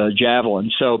of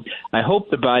javelins. So I hope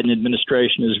the Biden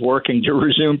administration is working to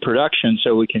resume production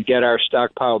so we can get our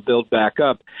stockpile built back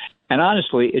up. And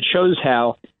honestly, it shows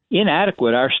how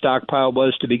inadequate our stockpile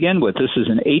was to begin with. This is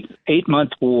an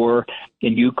eight-month war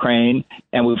in Ukraine,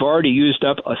 and we've already used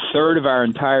up 1/3 of our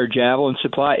entire javelin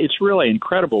supply. It's really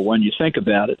incredible when you think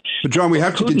about it. But, John, we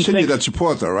have to continue that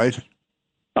support, though, right?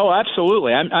 Oh,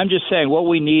 absolutely. I'm just saying what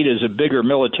we need is a bigger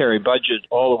military budget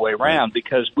all the way around,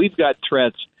 because we've got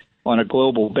threats on a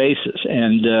global basis.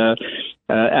 And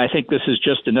I think this is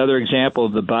just another example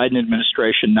of the Biden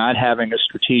administration not having a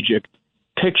strategic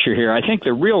picture here. I think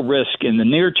the real risk in the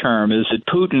near term is that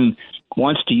Putin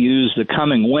wants to use the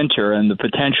coming winter and the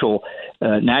potential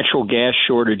natural gas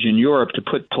shortage in Europe to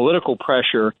put political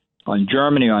pressure on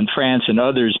Germany, on France, and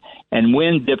others, and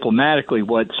win diplomatically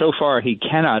what so far he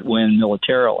cannot win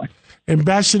militarily.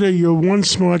 Ambassador, you're one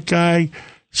smart guy.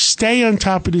 Stay on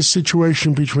top of this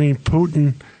situation between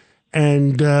Putin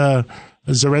and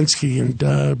Zelensky,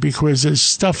 and because there's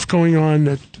stuff going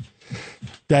on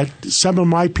that some of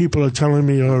my people are telling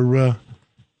me are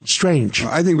strange.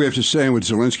 I think we have to stay with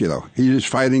Zelensky, though. He is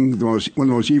fighting one of the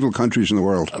most evil countries in the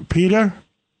world. Peter?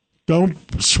 Don't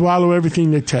swallow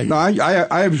everything they tell you. No,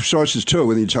 I have sources, too,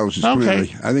 in the intelligence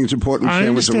community. I think it's important to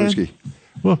stand with Zelensky.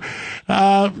 Well,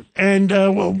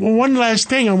 one last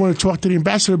thing I want to talk to the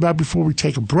ambassador about before we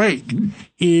take a break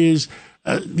is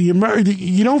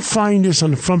you don't find this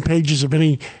on the front pages of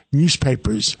any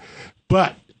newspapers,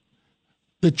 but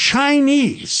the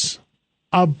Chinese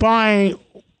are buying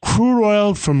crude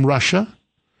oil from Russia.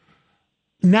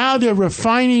 Now they're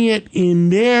refining it in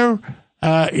their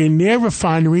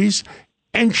refineries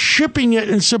and shipping it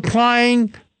and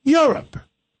supplying Europe.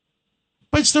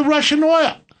 But it's the Russian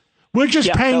oil. We're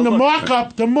just paying the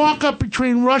markup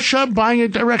between Russia, buying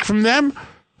it direct from them.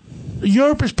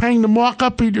 Europe is paying the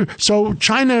markup, so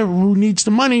China, who needs the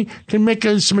money, can make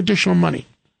some additional money.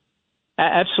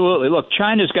 Absolutely. Look,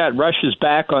 China's got Russia's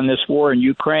back on this war in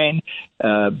Ukraine,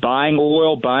 buying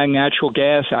oil, buying natural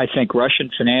gas. I think Russian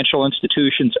financial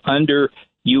institutions under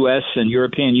U.S. and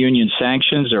European Union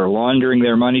sanctions. They're laundering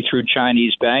their money through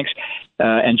Chinese banks.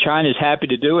 And China's happy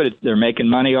to do it. They're making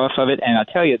money off of it. And I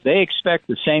tell you, they expect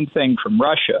the same thing from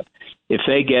Russia if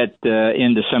they get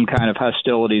into some kind of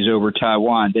hostilities over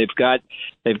Taiwan. They've got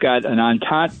an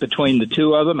entente between the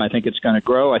two of them. I think it's going to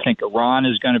grow. I think Iran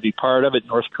is going to be part of it.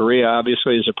 North Korea,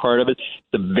 obviously, is a part of it.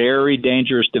 It's a very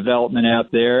dangerous development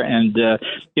out there. And,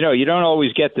 you don't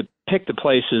always get to pick the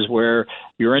places where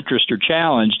your interests are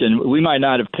challenged. And we might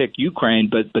not have picked Ukraine,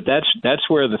 but that's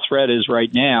where the threat is right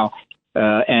now.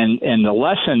 And the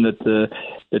lesson that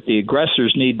the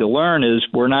aggressors need to learn is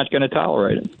we're not going to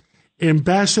tolerate it.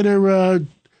 Ambassador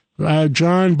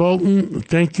John Bolton,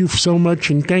 thank you so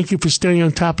much, and thank you for staying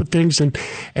on top of things.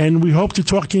 And we hope to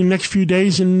talk to you in the next few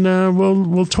days, and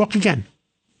we'll talk again.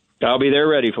 I'll be there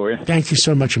ready for you. Thank you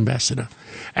so much, Ambassador.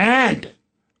 And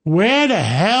where the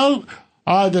hell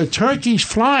are the turkeys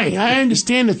flying? I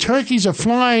understand the turkeys are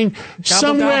flying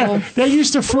somewhere. They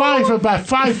used to fly for about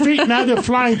 5 feet. Now they're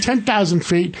flying 10,000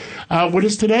 feet. With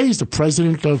us today is the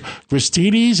president of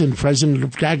Gristedes and president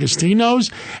of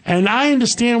D'Agostino's. And I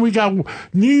understand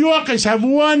New Yorkers have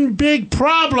one big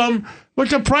problem with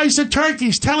the price of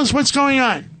turkeys. Tell us what's going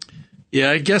on.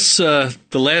 Yeah, I guess the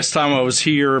last time I was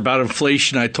here about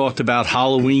inflation, I talked about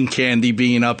Halloween candy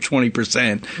being up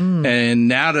 20%. And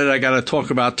now that I got to talk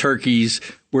about turkeys,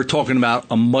 we're talking about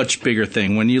a much bigger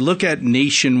thing. When you look at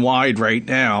nationwide right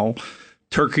now,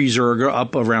 turkeys are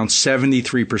up around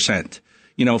 73%.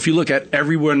 If you look at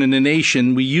everyone in the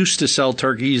nation, we used to sell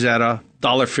turkeys at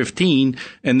 $1.15,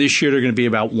 and this year they're going to be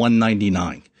about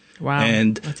 $1.99. Wow.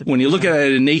 And when you look at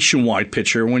a nationwide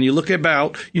picture, when you look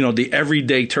about, the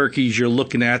everyday turkeys, you're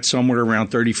looking at somewhere around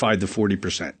 35 to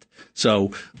 40%.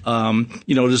 So,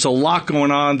 there's a lot going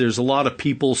on. There's a lot of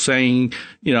people saying,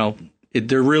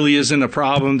 there really isn't a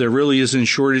problem. There really isn't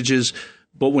shortages.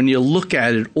 But when you look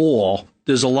at it all,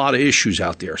 there's a lot of issues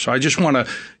out there. So I just want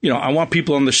to, I want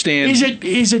people to understand.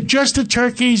 Is it just the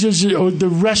turkeys or the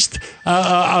rest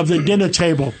of the dinner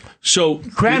table? So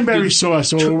cranberry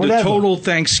sauce or whatever. The total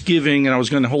Thanksgiving, and I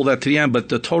was going to hold that to the end, but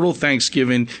the total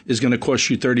Thanksgiving is going to cost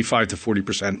you 35 to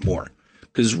 40% more.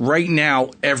 Because right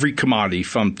now, every commodity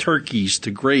from turkeys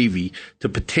to gravy to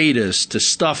potatoes to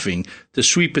stuffing to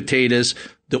sweet potatoes,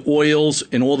 the oils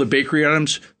and all the bakery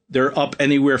items, they're up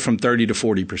anywhere from 30 to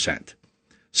 40%.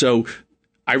 So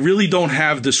I really don't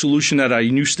have the solution that I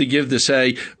used to give to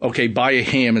say, okay, buy a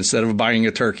ham instead of buying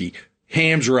a turkey.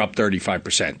 Hams are up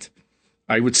 35%.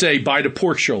 I would say buy the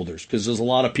pork shoulders because there's a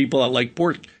lot of people that like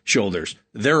pork shoulders.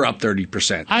 They're up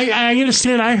 30%. I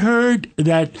understand. I heard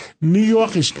that New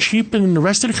York is cheaper than the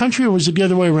rest of the country, or was it the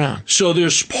other way around? So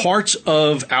there's parts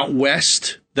of out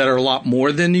west that are a lot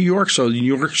more than New York. So New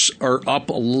York's are up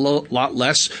a lot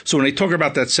less. So when they talk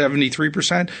about that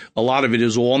 73%, a lot of it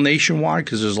is all nationwide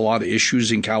because there's a lot of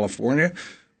issues in California.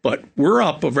 But we're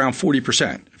up around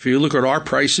 40%. If you look at our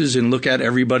prices and look at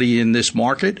everybody in this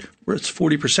market, it's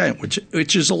 40%,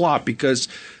 which is a lot because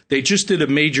they just did a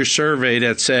major survey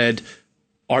that said,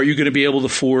 are you going to be able to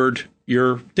afford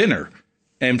your dinner?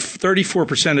 And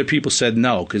 34% of people said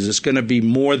no because it's going to be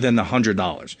more than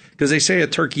 $100. Because they say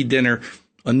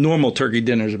a normal turkey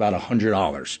dinner is about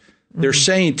 $100. They're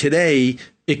saying today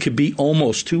it could be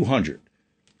almost $200.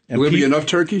 And will there be enough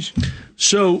turkeys?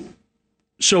 So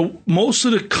most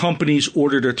of the companies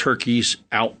order their turkeys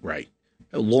outright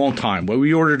a long time. Well,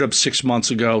 we ordered them 6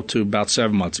 months ago to about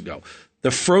 7 months ago.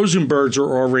 The frozen birds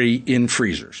are already in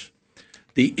freezers.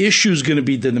 The issue is going to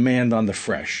be the demand on the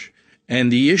fresh.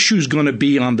 And the issue is going to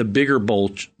be on the bigger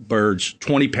birds,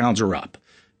 20 pounds or up.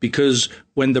 Because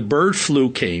when the bird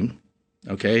flu came,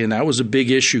 okay, and that was a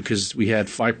big issue because we had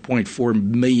 5.4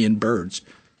 million birds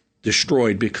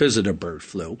destroyed because of the bird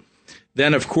flu.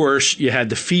 Then, of course, you had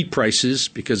the feed prices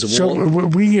because of So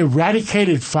we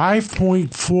eradicated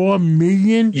 5.4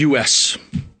 million U.S.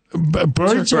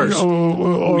 Birds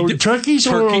or turkeys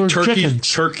or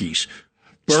chickens? Turkeys.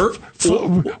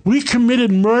 We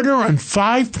committed murder on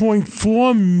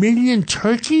 5.4 million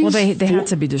turkeys? Well, they had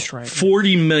to be destroyed.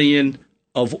 40 million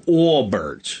of all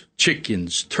birds,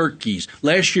 chickens, turkeys.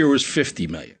 Last year was 50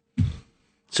 million.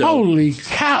 So, holy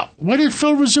cow. What did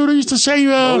Phil Rizzuto used to say?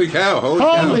 Holy cow.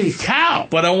 Holy cow.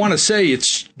 But I want to say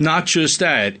it's not just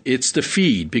that. It's the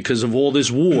feed because of all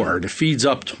this war. The feed's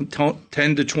up 10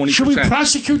 to 20%. Should we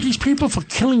prosecute these people for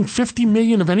killing 50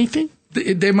 million of anything?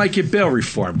 They might get bail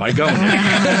reform by going.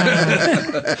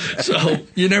 So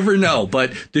you never know.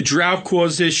 But the drought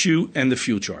caused issue and the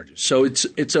fuel charges. So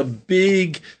it's a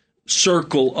big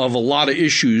circle of a lot of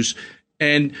issues.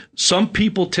 And some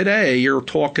people today are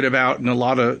talking about, in a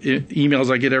lot of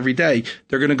emails I get every day,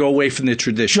 they're going to go away from the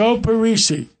tradition. Joe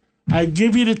Parisi, I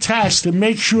give you the task to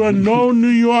make sure no New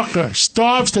Yorker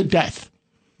starves to death.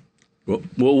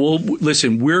 Well,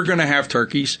 listen, we're going to have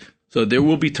turkeys. So there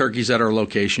will be turkeys at our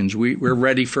locations. We're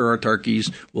ready for our turkeys.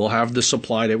 We'll have the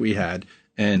supply that we had,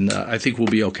 and I think we'll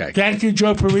be okay. Thank you,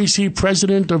 Joe Parisi,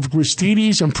 president of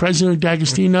Gristedes and president of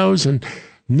D'Agostino's. And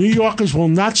New Yorkers will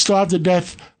not starve to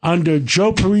death under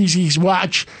Joe Parisi's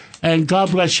watch. And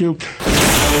God bless you.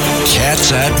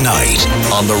 Cats at Night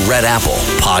on the Red Apple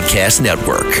Podcast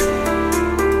Network.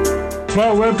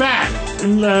 Well, we're back.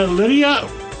 Lydia?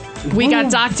 We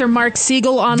got Dr. Mark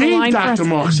Siegel on the line.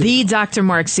 The Dr.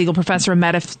 Mark Siegel, professor of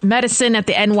medicine at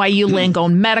the NYU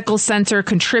Langone Medical Center,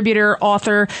 contributor,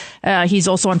 author. He's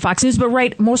also on Fox News,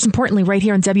 but most importantly, right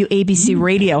here on WABC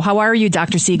Radio. How are you,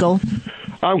 Dr. Siegel?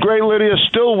 I'm great, Lydia.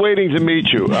 Still waiting to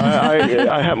meet you.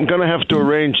 I'm going to have to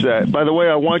arrange that. By the way,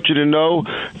 I want you to know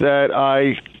that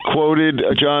I quoted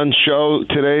John's show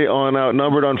today on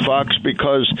Outnumbered on Fox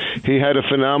because he had a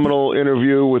phenomenal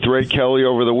interview with Ray Kelly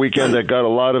over the weekend that got a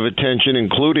lot of attention,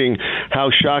 including how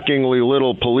shockingly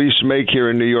little police make here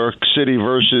in New York City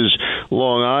versus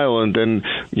Long Island. And,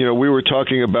 you know, we were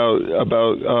talking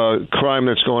about crime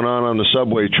that's going on the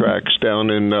subway tracks down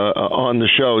in on the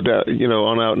show,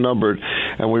 on Outnumbered.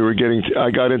 And I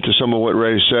got into some of what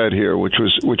Ray said here, which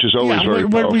is always very powerful.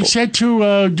 What we said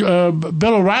to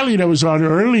Bill O'Reilly that was on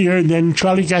earlier, and then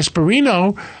Charlie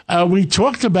Gasparino, we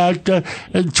talked about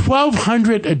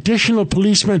 1,200 additional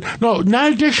policemen. No,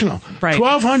 not additional. Right.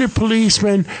 1,200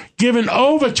 policemen given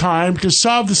overtime to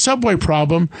solve the subway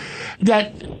problem.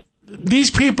 That these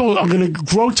people are going to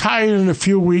grow tired in a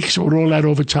few weeks with all that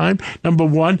overtime, number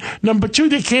one. Number two,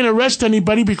 they can't arrest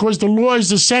anybody because the law is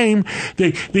the same.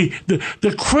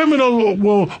 The criminal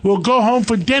will go home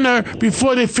for dinner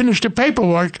before they finish the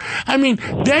paperwork. I mean,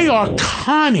 they are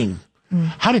conning.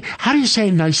 How do you say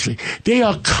it nicely? They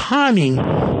are conning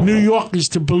New Yorkers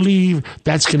to believe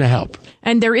that's going to help.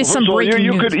 And there is some breaking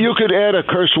news. You could add a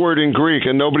curse word in Greek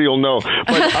and nobody will know.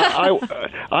 But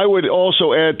I would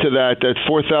also add to that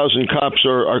 4,000 cops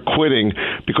are quitting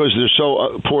because they're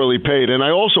so poorly paid. And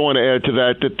I also want to add to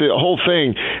that the whole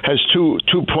thing has two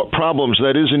problems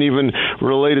that isn't even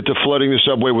related to flooding the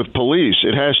subway with police.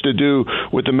 It has to do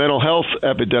with the mental health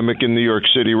epidemic in New York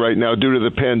City right now due to the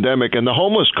pandemic and the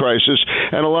homeless crisis.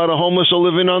 And a lot of homeless are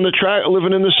living on the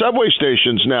living in the subway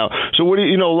stations now. So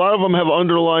a lot of them have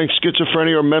underlying schizophrenia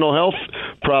or mental health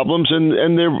problems, and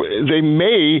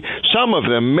some of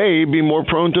them may be more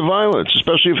prone to violence,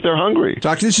 especially if they're hungry.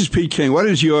 Doctor, this is Pete King. What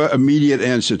is your immediate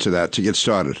answer to that to get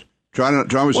started? John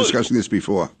was discussing this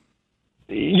before.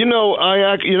 You're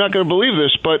not going to believe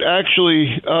this, but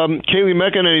actually, Kayleigh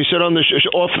McEnany said on the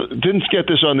didn't get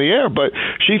this on the air, but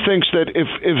she thinks that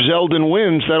if Zeldin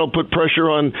wins, that'll put pressure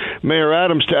on Mayor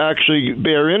Adams to actually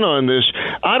bear in on this.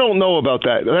 I don't know about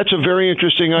that. That's a very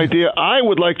interesting idea. I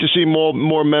would like to see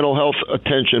more mental health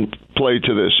attention play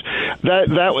to this.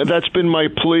 That's been my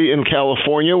plea in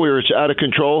California, where it's out of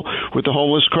control with the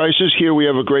homeless crisis. Here we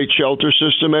have a great shelter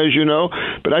system, as you know,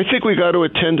 but I think we got to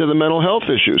attend to the mental health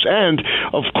issues. And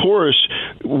of course,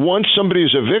 once somebody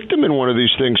is a victim in one of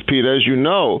these things, Pete, as you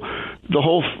know,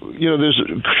 there's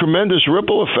tremendous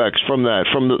ripple effects from that,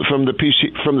 from the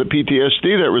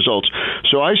PTSD that results.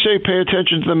 So I say pay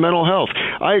attention to the mental health.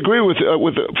 I agree with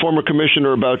the former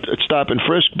commissioner about stop and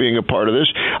frisk being a part of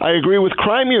this. I agree with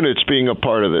crime units being a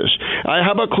part of this.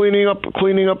 How about cleaning up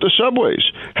the subways?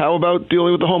 How about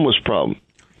dealing with the homeless problem?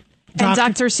 And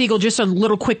Dr. Siegel, just a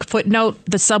little quick footnote,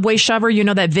 the subway shover,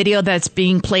 that video that's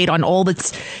being played on all the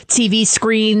TV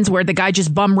screens where the guy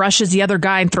just bum rushes the other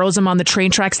guy and throws him on the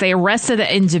train tracks. They arrested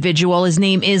the individual. His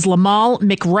name is Lamal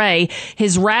McRae.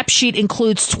 His rap sheet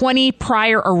includes 20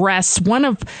 prior arrests, one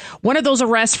of those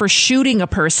arrests for shooting a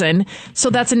person. So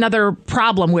that's another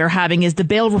problem we're having is the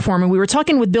bail reform. And we were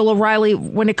talking with Bill O'Reilly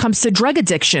when it comes to drug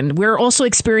addiction. We're also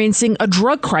experiencing a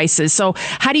drug crisis. So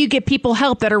how do you get people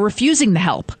help that are refusing the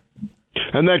help?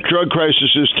 And that drug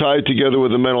crisis is tied together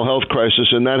with the mental health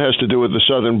crisis, and that has to do with the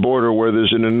southern border, where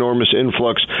there's an enormous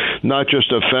influx, not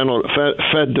just of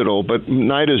fentanyl, but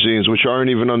nitazines, which aren't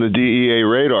even on the DEA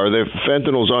radar.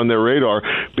 Fentanyl's on their radar,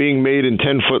 being made in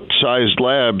 10-foot-sized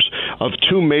labs of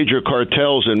two major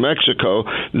cartels in Mexico.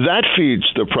 That feeds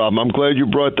the problem. I'm glad you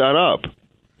brought that up.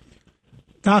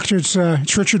 Doctor,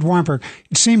 it's Richard Weinberg.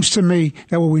 It seems to me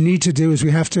that what we need to do is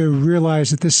we have to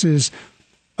realize that this is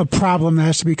a problem that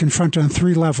has to be confronted on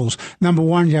three levels. Number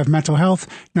one, you have mental health.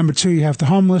 Number two, you have the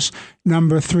homeless.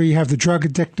 Number three, you have the drug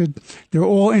addicted. They're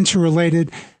all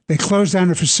interrelated. They closed down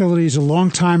the facilities a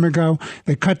long time ago.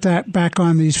 They cut that back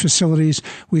on these facilities.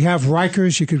 We have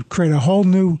Rikers. You could create a whole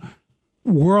new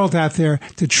world out there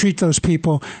to treat those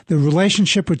people. The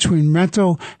relationship between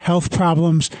mental health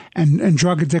problems and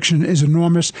drug addiction is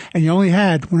enormous. And you only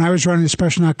had, when I was running the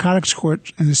special narcotics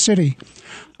court in the city,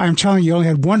 I'm telling you only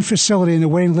had one facility and the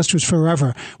waiting list was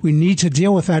forever. We need to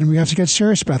deal with that, and we have to get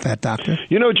serious about that, Doctor.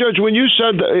 You know, Judge, when you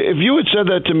said that, if you had said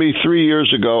that to me 3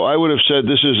 years ago, I would have said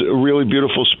this is a really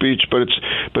beautiful speech, but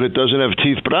it doesn't have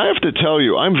teeth. But I have to tell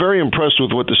you, I'm very impressed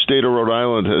with what the state of Rhode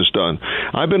Island has done.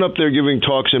 I've been up there giving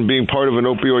talks and being part of an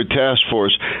opioid task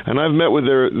force, and I've met with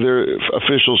their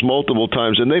officials multiple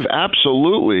times, and they've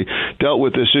absolutely dealt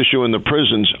with this issue in the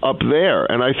prisons up there.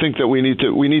 And I think that we need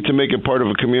to make it part of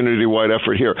a community-wide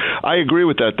effort here. I agree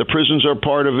with that. The prisons are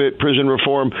part of it. Prison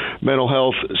reform, mental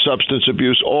health, substance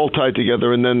abuse, all tied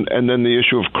together, and then the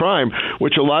issue of crime,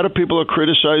 which a lot of people are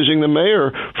criticizing the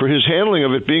mayor for his handling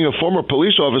of it, being a former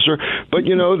police officer. But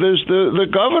you know, there's the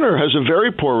governor has a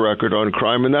very poor record on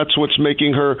crime, and that's what's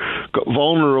making her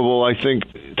vulnerable, I think,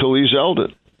 to Lee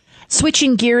Zeldin.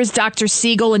 Switching gears, Dr.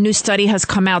 Siegel, a new study has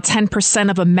come out. 10%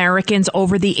 of Americans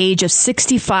over the age of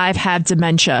 65 have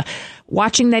dementia.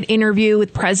 Watching that interview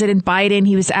with President Biden,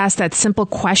 he was asked that simple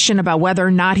question about whether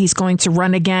or not he's going to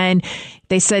run again.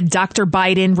 They said Dr.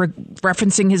 Biden,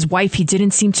 referencing his wife, he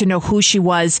didn't seem to know who she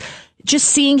was. Just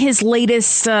seeing his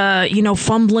latest,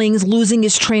 fumblings, losing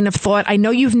his train of thought. I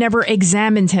know you've never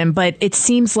examined him, but it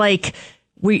seems like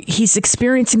he's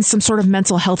experiencing some sort of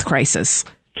mental health crisis.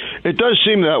 It does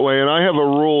seem that way, and I have a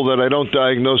rule that I don't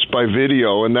diagnose by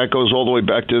video, and that goes all the way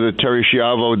back to the Terry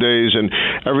Schiavo days, and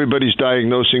everybody's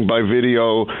diagnosing by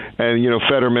video, and,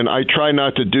 Fetterman. I try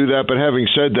not to do that, but having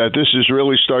said that, this is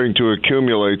really starting to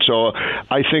accumulate, so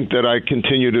I think that I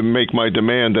continue to make my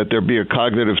demand that there be a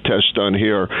cognitive test done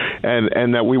here,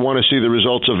 and that we want to see the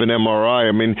results of an MRI.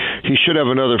 I mean, he should have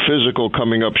another physical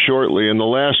coming up shortly, and the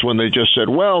last one they just said,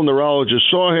 well, neurologists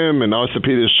saw him, and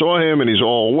orthopedists saw him, and he's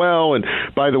all well, and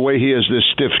by the way, he has this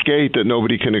stiff gait that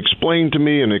nobody can explain to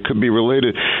me, and it could be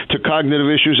related to cognitive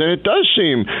issues, and it does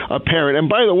seem apparent. And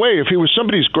by the way, if he was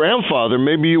somebody's grandfather,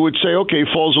 maybe you would say, okay,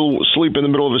 he falls asleep in the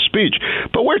middle of a speech.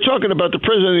 But we're talking about the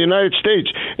President of the United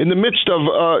States in the midst of,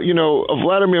 of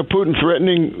Vladimir Putin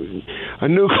threatening a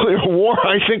nuclear war.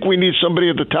 I think we need somebody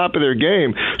at the top of their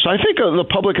game. So I think the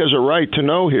public has a right to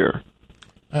know here.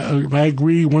 I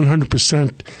agree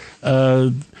 100%.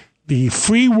 The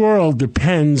free world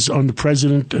depends on the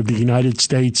President of the United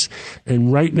States,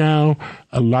 and right now,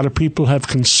 a lot of people have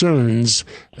concerns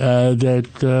that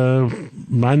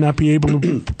might not be able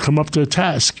to come up to the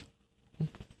task.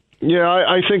 Yeah,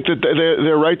 I think that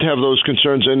they're right to have those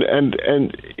concerns, and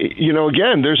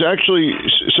again, there's actually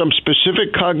some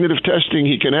specific cognitive testing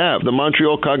he can have. The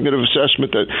Montreal Cognitive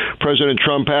Assessment that President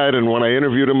Trump had, and when I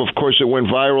interviewed him, of course, it went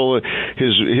viral.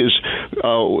 His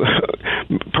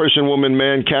person, woman,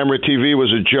 man camera TV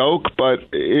was a joke, but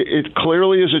it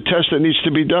clearly is a test that needs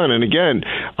to be done. And again,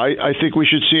 I think we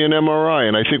should see an MRI,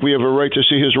 and I think we have a right to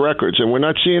see his records. And we're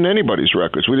not seeing anybody's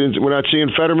records. We're not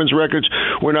seeing Fetterman's records.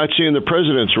 We're not seeing the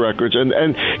president's records. And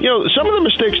some of the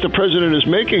mistakes the president is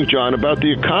making, John, about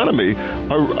the economy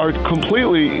are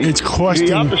completely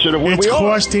the opposite of what we are.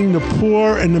 It's costing the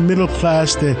poor and the middle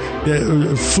class the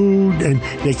food, and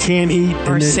they can't eat.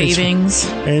 Or savings.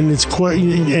 And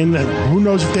who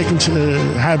knows if they can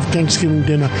have Thanksgiving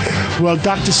dinner. Well,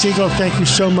 Dr. Siegel, thank you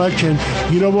so much. And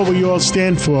you know what we all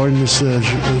stand for in this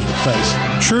place?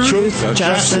 Truth,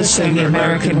 justice, and the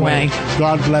American way.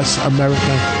 God bless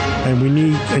America.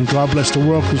 And God bless the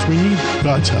world, because we need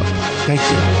God's help. Thank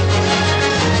you.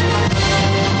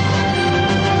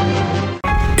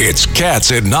 It's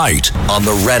Cats at Night on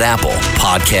the Red Apple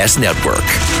Podcast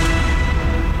Network.